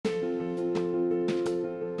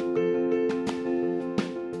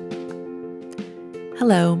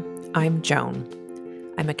Hello, I'm Joan.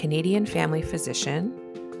 I'm a Canadian family physician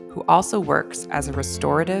who also works as a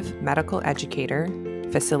restorative medical educator,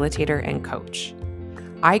 facilitator, and coach.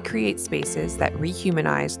 I create spaces that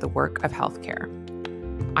rehumanize the work of healthcare.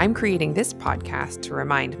 I'm creating this podcast to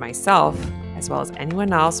remind myself, as well as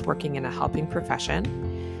anyone else working in a helping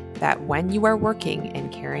profession, that when you are working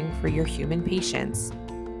and caring for your human patients,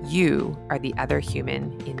 you are the other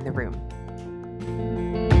human in the room.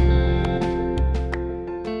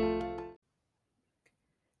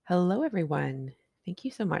 Hello, everyone. Thank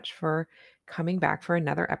you so much for coming back for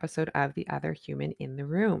another episode of The Other Human in the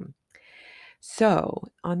Room. So,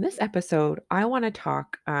 on this episode, I want to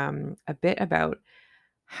talk a bit about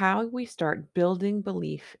how we start building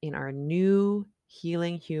belief in our new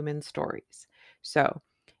healing human stories. So,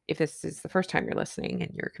 if this is the first time you're listening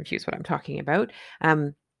and you're confused what I'm talking about,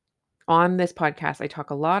 on this podcast, I talk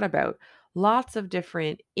a lot about lots of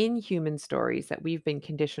different inhuman stories that we've been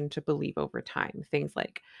conditioned to believe over time. Things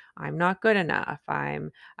like, I'm not good enough,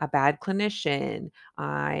 I'm a bad clinician,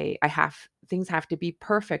 I have things have to be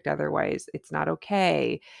perfect, otherwise it's not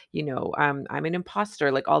okay. I'm an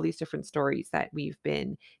imposter, like all these different stories that we've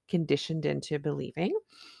been conditioned into believing.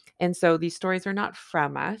 And so these stories are not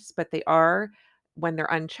from us, but they are, when they're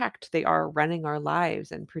unchecked, they are running our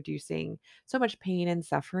lives and producing so much pain and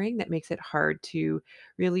suffering that makes it hard to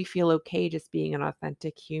really feel okay just being an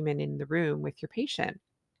authentic human in the room with your patient.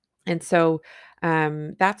 And so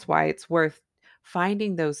that's why it's worth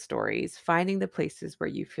finding those stories, finding the places where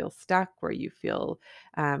you feel stuck, where you feel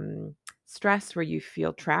um, stressed, where you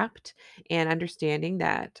feel trapped, and understanding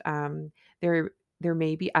that there there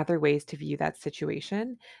may be other ways to view that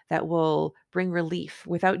situation that will bring relief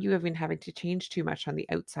without you even having to change too much on the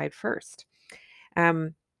outside first.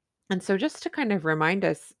 Um, and so, just to kind of remind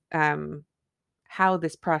us how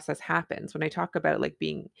this process happens, when I talk about like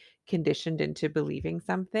being conditioned into believing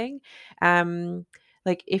something, um,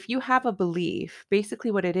 like if you have a belief,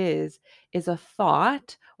 basically what it is a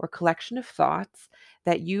thought or collection of thoughts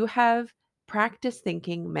that you have practiced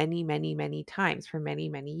thinking many, many, many times for many,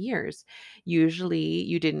 many years. Usually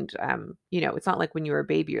you didn't, it's not like when you were a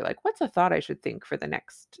baby, you're like, what's a thought I should think for the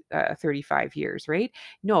next 35 years, right?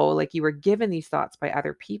 No, like you were given these thoughts by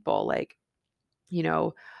other people, like, you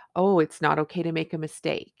know, oh, it's not okay to make a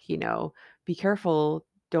mistake, be careful,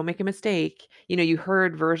 don't make a mistake. You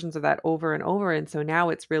heard versions of that over and over. And so now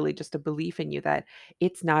it's really just a belief in you that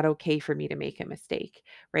it's not okay for me to make a mistake.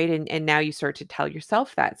 Right. And now you start to tell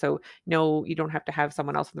yourself that. So no, you don't have to have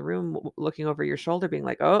someone else in the room looking over your shoulder being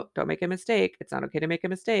like, oh, don't make a mistake. It's not okay to make a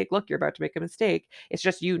mistake. Look, you're about to make a mistake. It's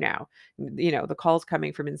just you now. The call's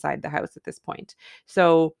coming from inside the house at this point.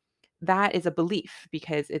 So that is a belief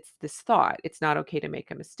because it's this thought. It's not okay to make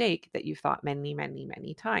a mistake that you've thought many, many,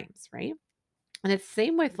 many times, right? And it's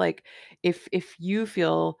same with like if you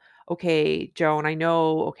feel, okay, Joan, I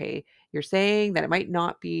know, okay, you're saying that it might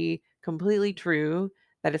not be completely true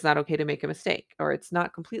that it's not okay to make a mistake, or it's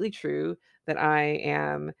not completely true that I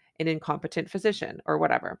am an incompetent physician or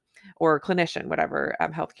whatever, or clinician, whatever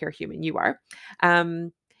healthcare human you are.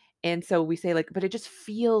 Um, and so we say like, but it just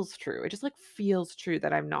feels true. It just like feels true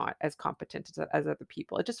that I'm not as competent as other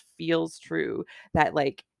people. It just feels true that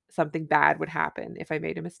like something bad would happen if I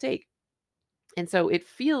made a mistake. And so it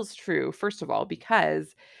feels true, first of all,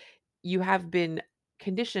 because you have been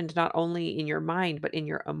conditioned not only in your mind, but in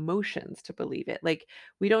your emotions to believe it. Like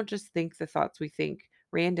we don't just think the thoughts we think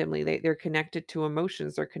randomly. They're connected to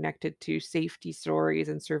emotions. They're connected to safety stories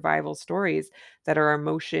and survival stories that our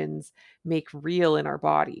emotions make real in our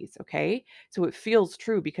bodies. Okay. So it feels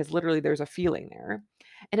true because literally there's a feeling there.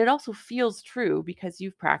 And it also feels true because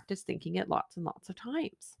you've practiced thinking it lots and lots of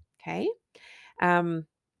times. Okay. Um,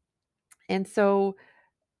 and so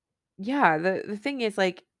yeah, the thing is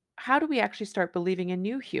like, how do we actually start believing a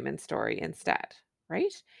new human story instead,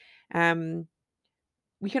 right? Um,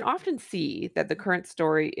 we can often see that the current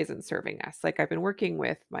story isn't serving us. Like I've been working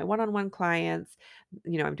with my one-on-one clients,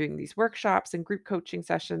 I'm doing these workshops and group coaching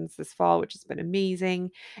sessions this fall, which has been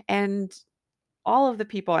amazing. And all of the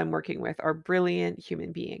people I'm working with are brilliant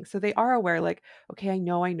human beings. So they are aware, like, okay, I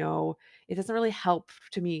know. It doesn't really help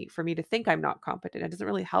to me for me to think I'm not competent. It doesn't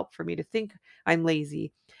really help for me to think I'm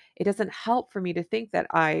lazy. It doesn't help for me to think that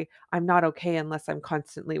I'm not okay unless I'm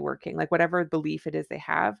constantly working, like whatever belief it is they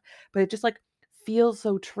have. But it just like feels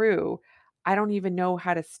so true. I don't even know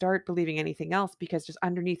how to start believing anything else because just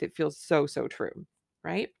underneath it feels so, so true.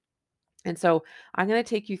 Right. And so I'm going to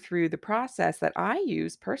take you through the process that I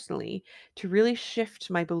use personally to really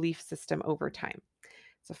shift my belief system over time.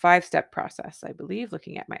 It's a 5-step process, I believe,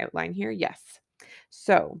 looking at my outline here. Yes.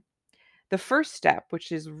 So The first step,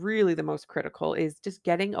 which is really the most critical, is just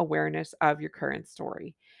getting awareness of your current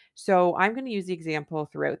story. So I'm going to use the example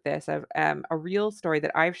throughout this of a real story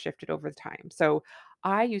that I've shifted over the time. So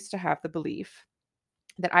I used to have the belief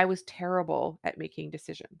that I was terrible at making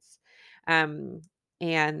decisions. Um,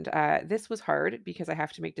 and this was hard because I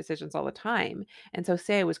have to make decisions all the time. And so,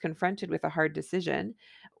 say I was confronted with a hard decision,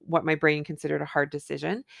 what my brain considered a hard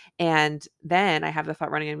decision. And then I have the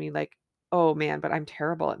thought running in me like, oh man, but I'm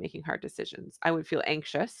terrible at making hard decisions. I would feel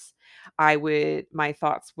anxious. My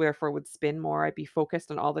thoughts therefore would spin more. I'd be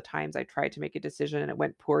focused on all the times I tried to make a decision and it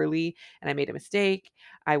went poorly and I made a mistake.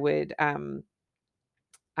 I would, um,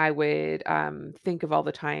 I would think of all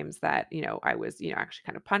the times that, I was, actually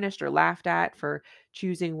kind of punished or laughed at for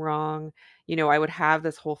choosing wrong. I would have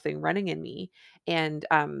this whole thing running in me. And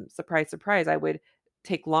surprise, surprise, I would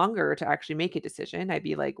take longer to actually make a decision. I'd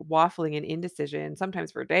be like waffling in indecision,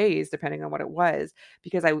 sometimes for days, depending on what it was,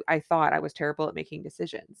 because I thought I was terrible at making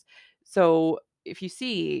decisions. So if you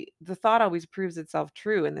see, the thought always proves itself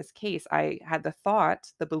true. In this case, I had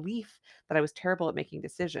the belief that I was terrible at making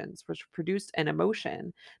decisions, which produced an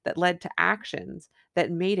emotion that led to actions that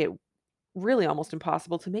made it really almost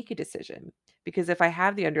impossible to make a decision. Because if I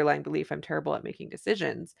have the underlying belief I'm terrible at making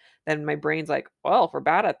decisions, then my brain's like, well, if we're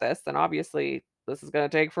bad at this, then obviously this is going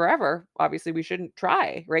to take forever. Obviously, we shouldn't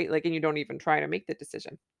try, right? Like, and you don't even try to make the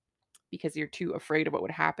decision because you're too afraid of what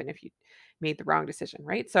would happen if you made the wrong decision,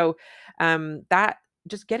 right? So, that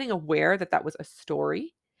just getting aware that that was a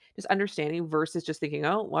story, just understanding versus just thinking,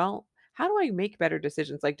 oh, well, how do I make better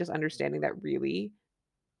decisions? Like, just understanding that really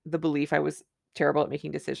the belief I was terrible at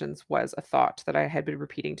making decisions was a thought that I had been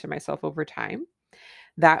repeating to myself over time.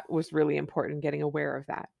 That was really important, getting aware of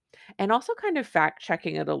that. And also kind of fact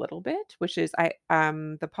checking it a little bit, which is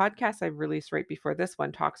the podcast I released right before this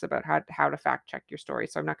one talks about how to fact check your story.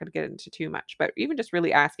 So I'm not going to get into too much, but even just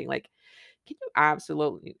really asking like, can you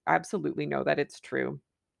absolutely know that it's true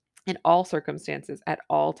in all circumstances at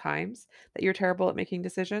all times that you're terrible at making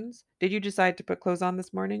decisions? Did you decide to put clothes on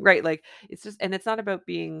this morning? Right? Like it's just, and it's not about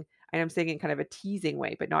being, and I'm saying it in kind of a teasing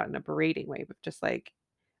way, but not in a berating way, but just like,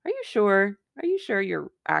 are you sure? Are you sure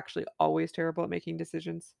you're actually always terrible at making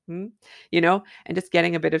decisions? Hmm? And just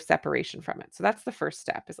getting a bit of separation from it. So that's the first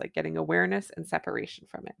step, is like getting awareness and separation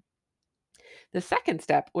from it. The second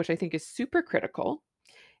step, which I think is super critical,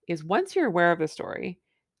 is once you're aware of the story,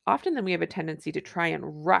 often then we have a tendency to try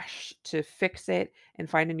and rush to fix it and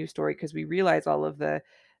find a new story because we realize all of the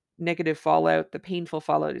negative fallout, the painful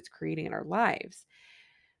fallout it's creating in our lives.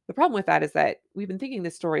 The problem with that is that we've been thinking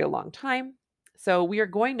this story a long time. So we are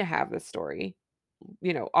going to have this story,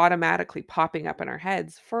 automatically popping up in our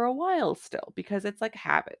heads for a while still because it's like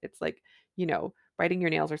habit. It's like, biting your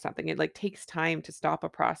nails or something. It like takes time to stop a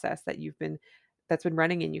process that's been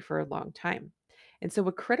running in you for a long time. And so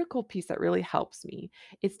a critical piece that really helps me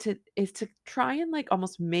is to try and like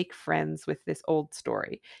almost make friends with this old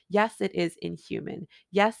story. Yes, it is inhuman.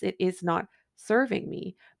 Yes, it is not serving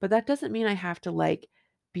me, but that doesn't mean I have to like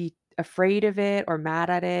be afraid of it or mad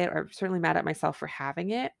at it or certainly mad at myself for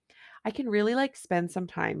having it. I can really like spend some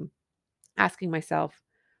time asking myself,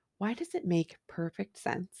 why does it make perfect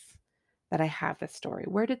sense that I have this story?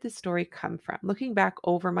 Where did this story come from? Looking back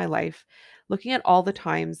over my life, looking at all the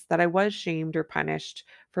times that I was shamed or punished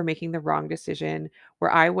for making the wrong decision, where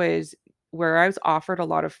I was where I was offered a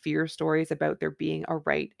lot of fear stories about there being a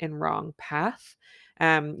right and wrong path.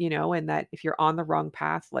 And that if you're on the wrong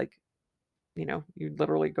path, like you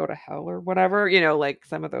literally go to hell or whatever, like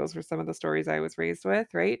some of those were some of the stories I was raised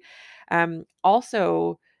with, right?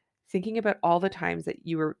 Also thinking about all the times that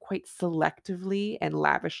you were quite selectively and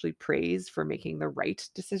lavishly praised for making the right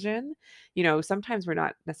decision. Sometimes we're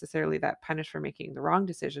not necessarily that punished for making the wrong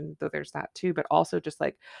decision, though there's that too, but also just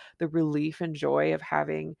like the relief and joy of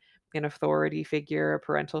having an authority figure, a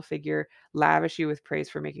parental figure, lavish you with praise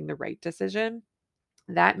for making the right decision.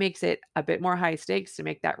 That makes it a bit more high stakes to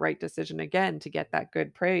make that right decision again to get that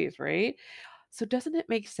good praise, right? So doesn't it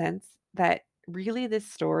make sense that really this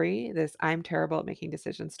story, this I'm terrible at making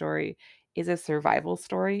decisions story, is a survival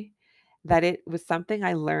story? That it was something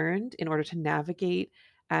I learned in order to navigate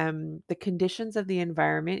the conditions of the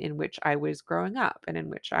environment in which I was growing up and in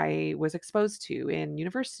which I was exposed to in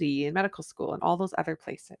university, in medical school, and all those other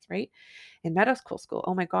places, right? In medical school,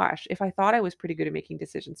 oh my gosh, if I thought I was pretty good at making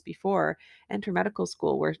decisions before, enter medical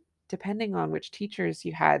school where depending on which teachers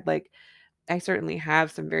you had, like I certainly have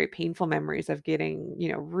some very painful memories of getting,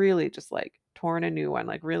 really just like torn a new one,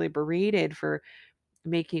 like really berated for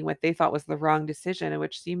making what they thought was the wrong decision and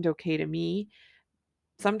which seemed okay to me.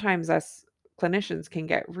 Sometimes us clinicians can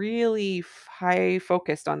get really high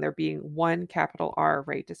focused on there being one capital R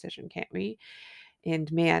right decision, can't we?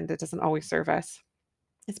 And man, that doesn't always serve us,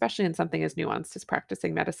 especially in something as nuanced as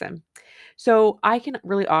practicing medicine. So I can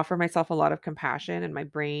really offer myself a lot of compassion and my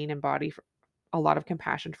brain and body for a lot of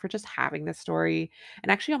compassion for just having this story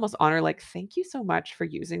and actually almost honor, like, thank you so much for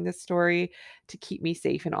using this story to keep me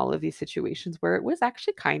safe in all of these situations where it was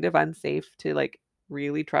actually kind of unsafe to like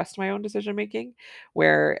really trust my own decision making,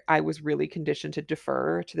 where I was really conditioned to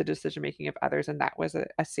defer to the decision making of others. And that was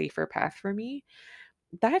a safer path for me.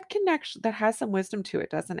 That can actually that has some wisdom to it,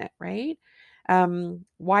 doesn't it, right?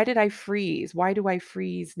 Why did I freeze? Why do I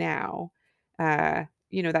freeze now?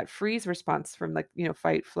 That freeze response from like,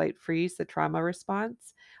 fight, flight, freeze, the trauma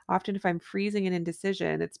response. Often if I'm freezing an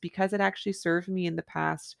indecision, it's because it actually served me in the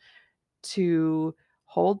past to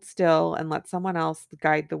hold still and let someone else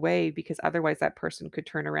guide the way, because otherwise that person could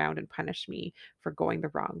turn around and punish me for going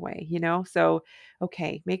the wrong way? So,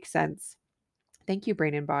 okay, makes sense. Thank you,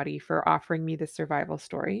 Brain and Body, for offering me this survival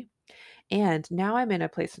story. And now I'm in a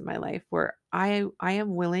place in my life where I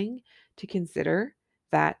am willing to consider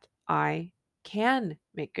that I can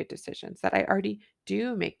make good decisions, that I already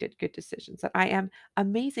do make good decisions, that I am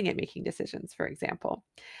amazing at making decisions, for example.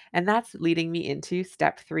 And that's leading me into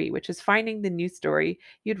step 3, which is finding the new story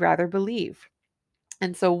you'd rather believe.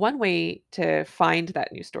 And so one way to find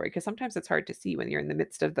that new story, because sometimes it's hard to see when you're in the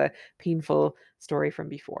midst of the painful story from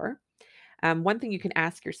before, one thing you can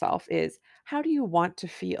ask yourself is, how do you want to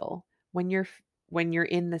feel when you're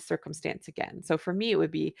in this circumstance again? So for me, it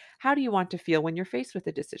would be, how do you want to feel when you're faced with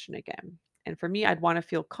a decision again? And for me, I'd want to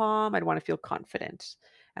feel calm. I'd want to feel confident.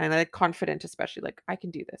 And I like confident, especially like I can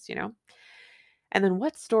do this. And then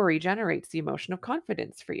what story generates the emotion of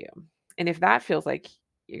confidence for you? And if that feels like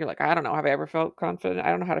you're like, I don't know, have I ever felt confident? I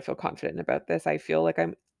don't know how to feel confident about this. I feel like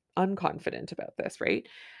I'm unconfident about this, right?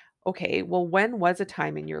 Okay, well, when was a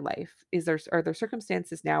time in your life? Are there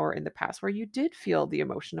circumstances now or in the past where you did feel the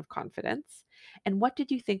emotion of confidence? And what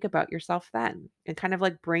did you think about yourself then? And kind of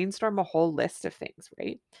like brainstorm a whole list of things,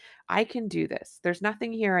 right? I can do this. There's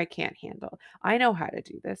nothing here I can't handle. I know how to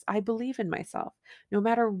do this. I believe in myself. No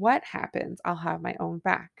matter what happens, I'll have my own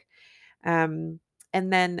back. Um,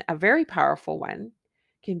 and then a very powerful one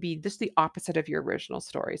can be just the opposite of your original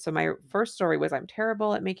story. So my first story was, I'm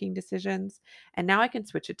terrible at making decisions. And now I can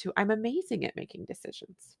switch it to, I'm amazing at making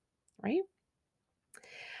decisions. Right.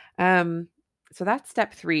 Um, so that's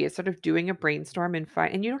step 3, is sort of doing a brainstorm and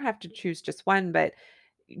find, and you don't have to choose just one, but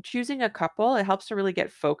choosing a couple, it helps to really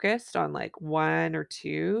get focused on like one or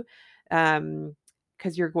two, um,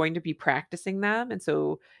 because you're going to be practicing them. And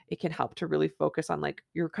so it can help to really focus on, like,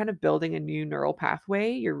 you're kind of building a new neural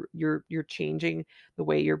pathway. You're changing the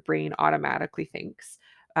way your brain automatically thinks,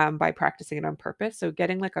 by practicing it on purpose. So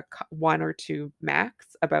getting like one or two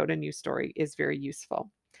max about a new story is very useful.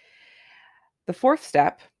 The fourth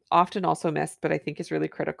step, often also missed, but I think is really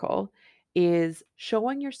critical, is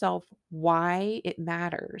showing yourself why it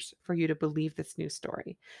matters for you to believe this new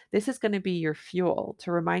story. This is going to be your fuel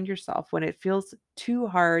to remind yourself when it feels too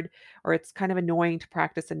hard or it's kind of annoying to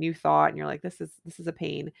practice a new thought and you're like, this is a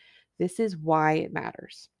pain. This is why it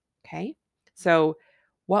matters. Okay? So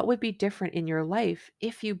what would be different in your life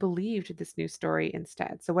if you believed this new story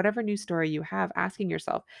instead? So whatever new story you have, asking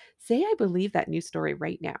yourself, say I believe that new story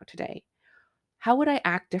right now today, how would I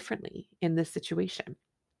act differently in this situation?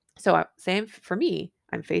 So, say for me,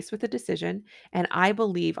 I'm faced with a decision and I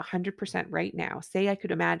believe 100% right now. Say I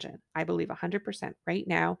could imagine, I believe 100% right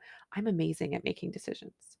now, I'm amazing at making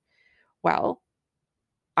decisions. Well,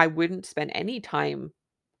 I wouldn't spend any time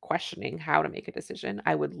questioning how to make a decision.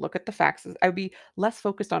 I would look at the facts. I would be less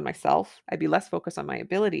focused on myself. I'd be less focused on my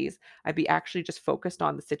abilities. I'd be actually just focused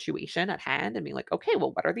on the situation at hand and being like, okay,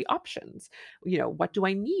 well, what are the options? What do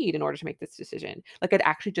I need in order to make this decision? Like, I'd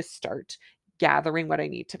actually just start gathering what I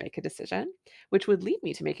need to make a decision, which would lead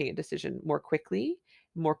me to making a decision more quickly,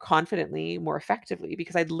 more confidently, more effectively,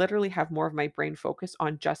 because I'd literally have more of my brain focused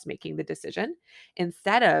on just making the decision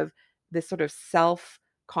instead of this sort of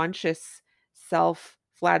conscious self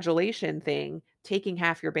flagellation thing taking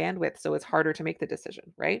half your bandwidth, so it's harder to make the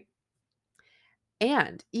decision, right?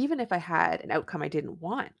 And even if I had an outcome I didn't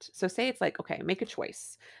want, so say it's like, okay, make a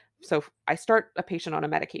choice. So I start a patient on a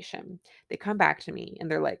medication. They come back to me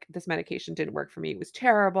and they're like, this medication didn't work for me. It was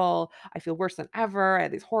terrible. I feel worse than ever. I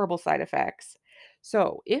had these horrible side effects.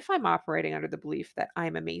 So if I'm operating under the belief that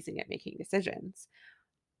I'm amazing at making decisions,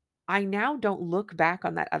 I now don't look back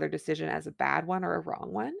on that other decision as a bad one or a wrong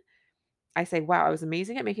one. I say, wow, I was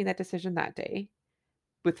amazing at making that decision that day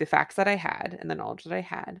with the facts that I had and the knowledge that I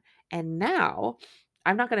had. And now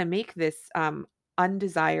I'm not going to make this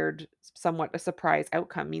undesired, somewhat a surprise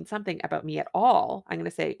outcome mean something about me at all. I'm going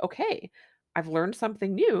to say, okay, I've learned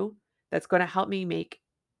something new that's going to help me make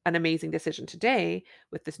an amazing decision today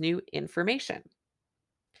with this new information.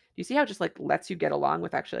 Do you see how it just like lets you get along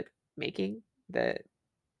with actually like making the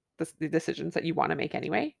the decisions that you want to make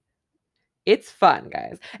anyway? It's fun,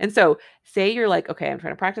 guys. And so, say you're like, okay, I'm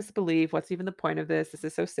trying to practice the belief. What's even the point of this? This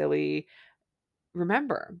is so silly.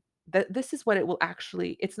 Remember that this is what it will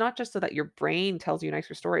actually, it's not just so that your brain tells you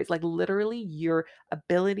nicer stories, like literally your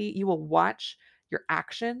ability, you will watch your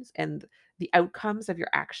actions and the outcomes of your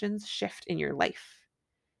actions shift in your life.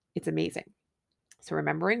 It's amazing. So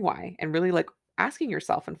remembering why and really like asking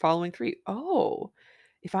yourself and following through. Oh,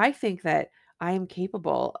 if I think that I am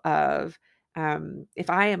capable of, if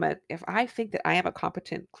I think that I am a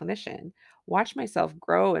competent clinician, watch myself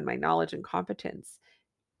grow in my knowledge and competence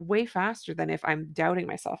way faster than if I'm doubting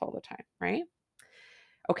myself all the time, right?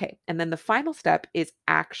 Okay. And then the final step is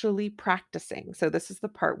actually practicing. So, this is the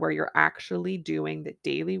part where you're actually doing the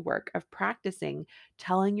daily work of practicing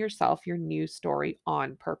telling yourself your new story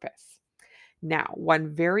on purpose. Now,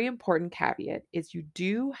 one very important caveat is you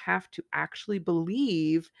do have to actually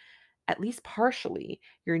believe, at least partially,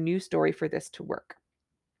 your new story for this to work.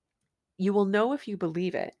 You will know if you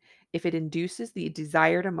believe it if it induces the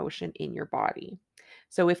desired emotion in your body.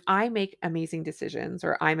 So if I make amazing decisions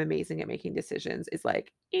or I'm amazing at making decisions is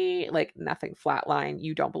like nothing flatline,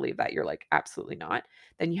 you don't believe that, you're like absolutely not,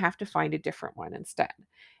 then you have to find a different one instead.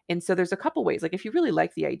 And so there's a couple ways. Like if you really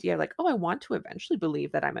like the idea like, "Oh, I want to eventually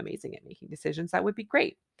believe that I'm amazing at making decisions." That would be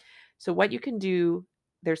great. So what you can do,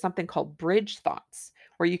 there's something called bridge thoughts,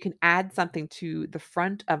 where you can add something to the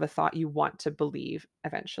front of a thought you want to believe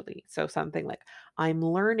eventually. So something like, I'm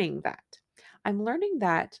learning that. I'm learning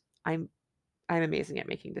that I'm amazing at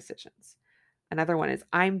making decisions. Another one is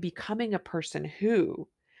I'm becoming a person who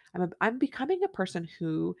I'm becoming a person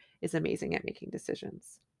who is amazing at making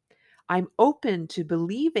decisions. I'm open to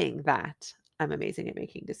believing that I'm amazing at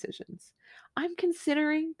making decisions. I'm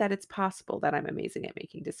considering that it's possible that I'm amazing at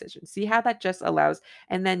making decisions. See how that just allows,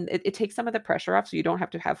 and then it takes some of the pressure off so you don't have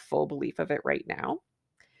to have full belief of it right now.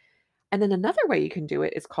 And then another way you can do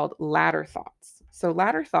it is called ladder thoughts. So,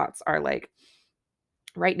 ladder thoughts are like,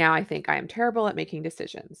 right now, I think I am terrible at making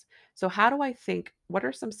decisions. So, how do I think? What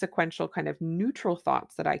are some sequential kind of neutral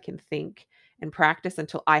thoughts that I can think and practice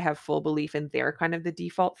until I have full belief in their kind of the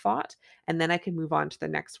default thought? And then I can move on to the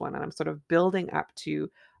next one. And I'm sort of building up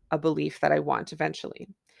to a belief that I want eventually.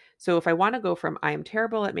 So, if I want to go from I am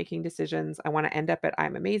terrible at making decisions, I want to end up at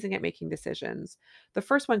I'm amazing at making decisions. The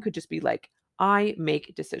first one could just be like, I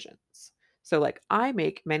make decisions. So, like, I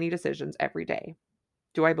make many decisions every day.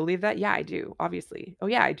 Do I believe that? Yeah, I do, obviously. Oh,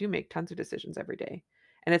 yeah, I do make tons of decisions every day.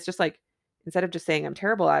 And it's just like, instead of just saying I'm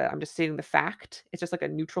terrible at it, I'm just stating the fact. It's just like a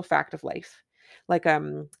neutral fact of life. Like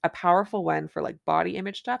a powerful one for like body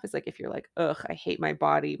image stuff is like if you're like, ugh, I hate my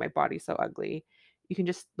body's so ugly. You can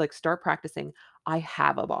just like start practicing, I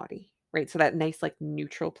have a body, right? So that nice like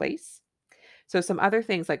neutral place. So some other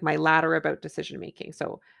things like my ladder about decision making.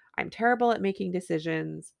 So I'm terrible at making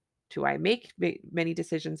decisions. To I make many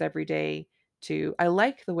decisions every day. To I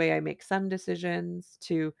like the way I make some decisions.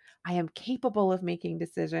 To I am capable of making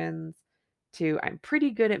decisions. To I'm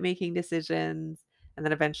pretty good at making decisions. And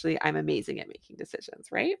then eventually I'm amazing at making decisions,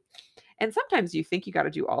 right? And sometimes you think you got to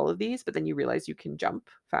do all of these, but then you realize you can jump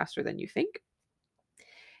faster than you think.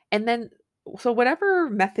 And then, so whatever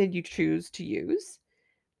method you choose to use,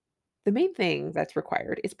 the main thing that's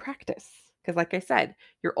required is practice. Because, like I said,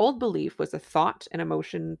 your old belief was a thought and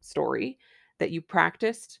emotion story that you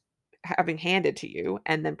practiced having handed to you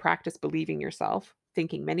and then practice believing yourself,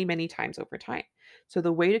 thinking many, many times over time. So,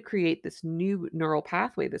 the way to create this new neural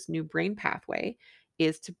pathway, this new brain pathway,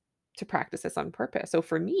 is to practice this on purpose. So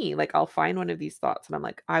for me, like I'll find one of these thoughts and I'm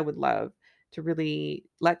like, I would love to really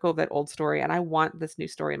let go of that old story and I want this new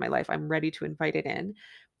story in my life. I'm ready to invite it in.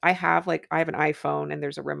 I have an iPhone and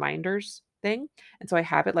there's a reminders thing. And so I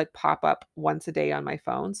have it like pop up once a day on my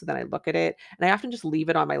phone. So then I look at it and I often just leave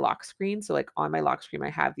it on my lock screen. So like on my lock screen, I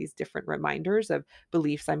have these different reminders of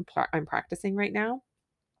beliefs I'm practicing right now.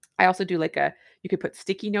 I also do like a you could put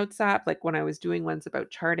sticky notes up, like when I was doing ones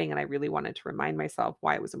about charting and I really wanted to remind myself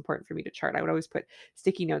why it was important for me to chart. I would always put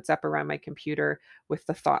sticky notes up around my computer with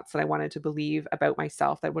the thoughts that I wanted to believe about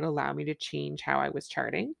myself that would allow me to change how I was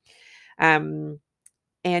charting. Um,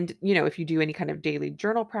 and, if you do any kind of daily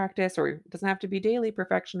journal practice, or it doesn't have to be daily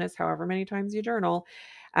perfectionist, however many times you journal,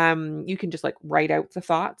 you can just like write out the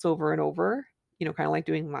thoughts over and over, kind of like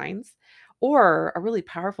doing lines. Or a really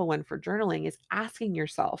powerful one for journaling is asking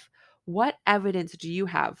yourself, what evidence do you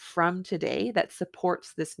have from today that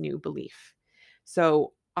supports this new belief?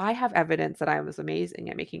 So I have evidence that I was amazing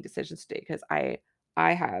at making decisions today because I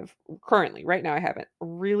have currently right now I have a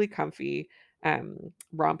really comfy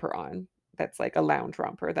romper on that's like a lounge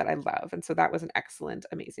romper that I love. And so that was an excellent,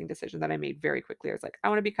 amazing decision that I made very quickly. I was like, I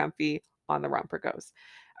want to be comfy, on the romper goes.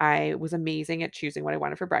 I was amazing at choosing what I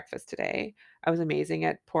wanted for breakfast today. I was amazing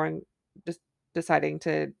at just deciding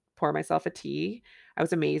to pour myself a tea. I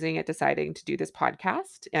was amazing at deciding to do this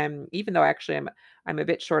podcast. Even though actually I'm a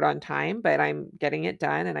bit short on time, but I'm getting it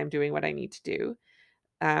done and I'm doing what I need to do.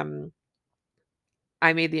 Um,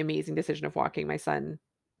 I made the amazing decision of walking my son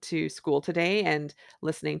to school today and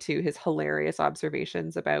listening to his hilarious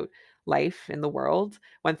observations about life in the world.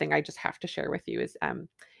 One thing I just have to share with you is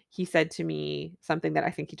he said to me something that I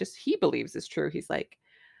think he believes is true. He's like,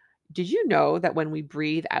 "Did you know that when we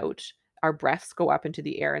breathe out, our breaths go up into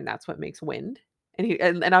the air and that's what makes wind?"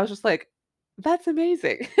 And I was just like, "That's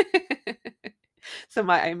amazing." So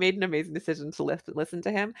I made an amazing decision to listen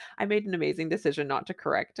to him. I made an amazing decision not to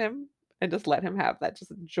correct him and just let him have that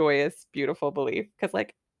just joyous, beautiful belief. Because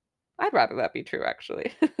like, I'd rather that be true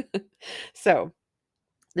actually. So,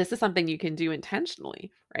 this is something you can do intentionally,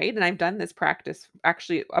 right? And I've done this practice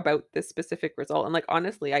actually about this specific result, and, like,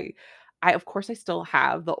 honestly, I of course, I still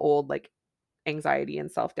have the old, like, anxiety and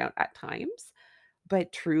self-doubt at times,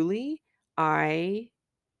 but truly, I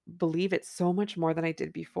believe it so much more than I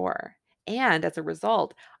did before. And as a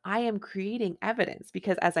result, I am creating evidence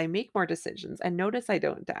because as I make more decisions and notice I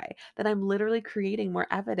don't die, then I'm literally creating more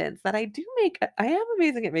evidence that I am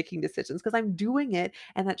amazing at making decisions because I'm doing it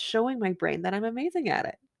and that's showing my brain that I'm amazing at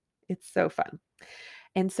it. It's so fun.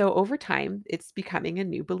 And so over time, it's becoming a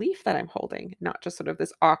new belief that I'm holding, not just sort of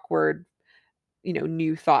this awkward,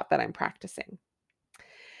 new thought that I'm practicing.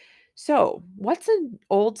 So, what's an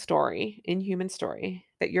old story in human story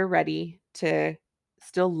that you're ready to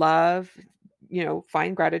still love,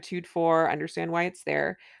 find gratitude for, understand why it's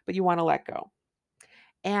there, but you want to let go?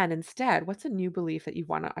 And instead, what's a new belief that you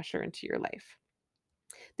want to usher into your life?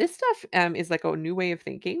 This stuff is like a new way of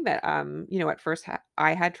thinking that at first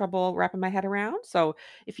I had trouble wrapping my head around. So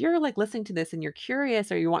if you're like listening to this and you're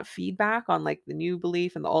curious or you want feedback on like the new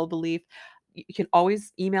belief and the old belief, you can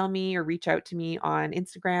always email me or reach out to me on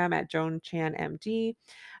Instagram at JoanChanMD.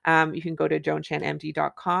 You can go to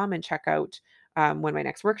joanchanmd.com and check out when my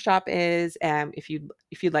next workshop is. If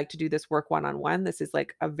you'd like to do this work one on one, this is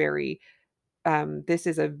like a very this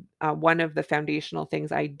is a one of the foundational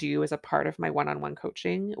things I do as a part of my one-on-one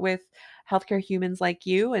coaching with healthcare humans like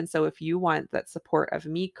you. And so if you want that support of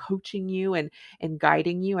me coaching you and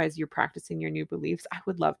guiding you as you're practicing your new beliefs, I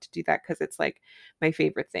would love to do that because it's like my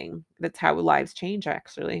favorite thing. That's how lives change,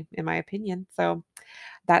 actually, in my opinion. So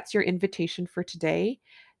that's your invitation for today,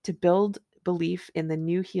 to build belief in the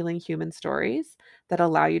new healing human stories that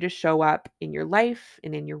allow you to show up in your life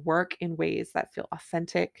and in your work in ways that feel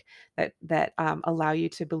authentic, that allow you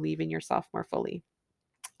to believe in yourself more fully.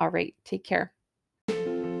 All right, take care.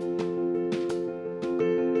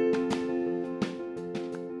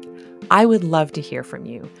 I would love to hear from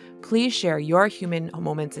you. Please share your human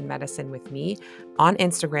moments in medicine with me on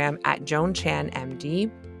Instagram at JoanChanMD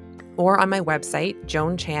or on my website,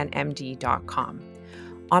 joanchanmd.com.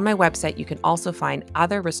 On my website, you can also find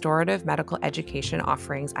other restorative medical education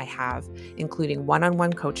offerings I have, including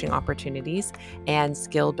one-on-one coaching opportunities and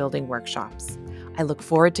skill building workshops. I look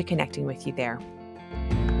forward to connecting with you there.